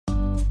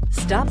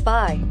Stop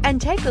by and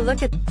take a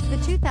look at the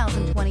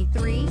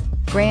 2023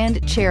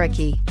 Grand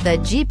Cherokee. The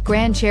Jeep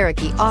Grand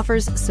Cherokee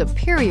offers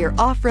superior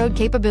off-road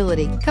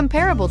capability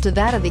comparable to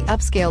that of the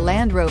upscale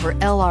Land Rover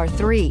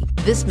LR3.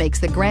 This makes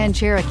the Grand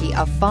Cherokee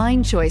a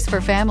fine choice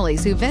for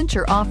families who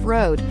venture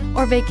off-road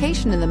or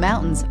vacation in the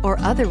mountains or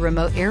other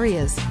remote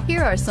areas.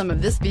 Here are some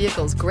of this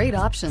vehicle's great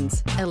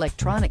options: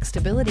 electronic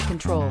stability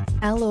control,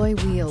 alloy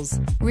wheels,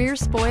 rear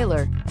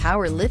spoiler,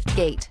 power lift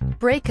gate,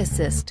 brake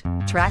assist,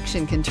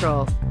 traction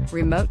control,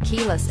 remote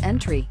keyless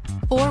entry,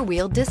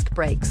 four-wheel disc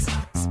brakes,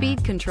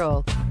 speed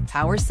control,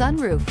 power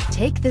sunroof.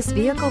 Take this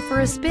vehicle for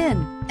a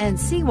spin and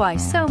see why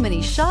so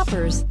many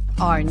shoppers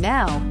are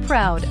now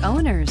proud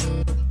owners.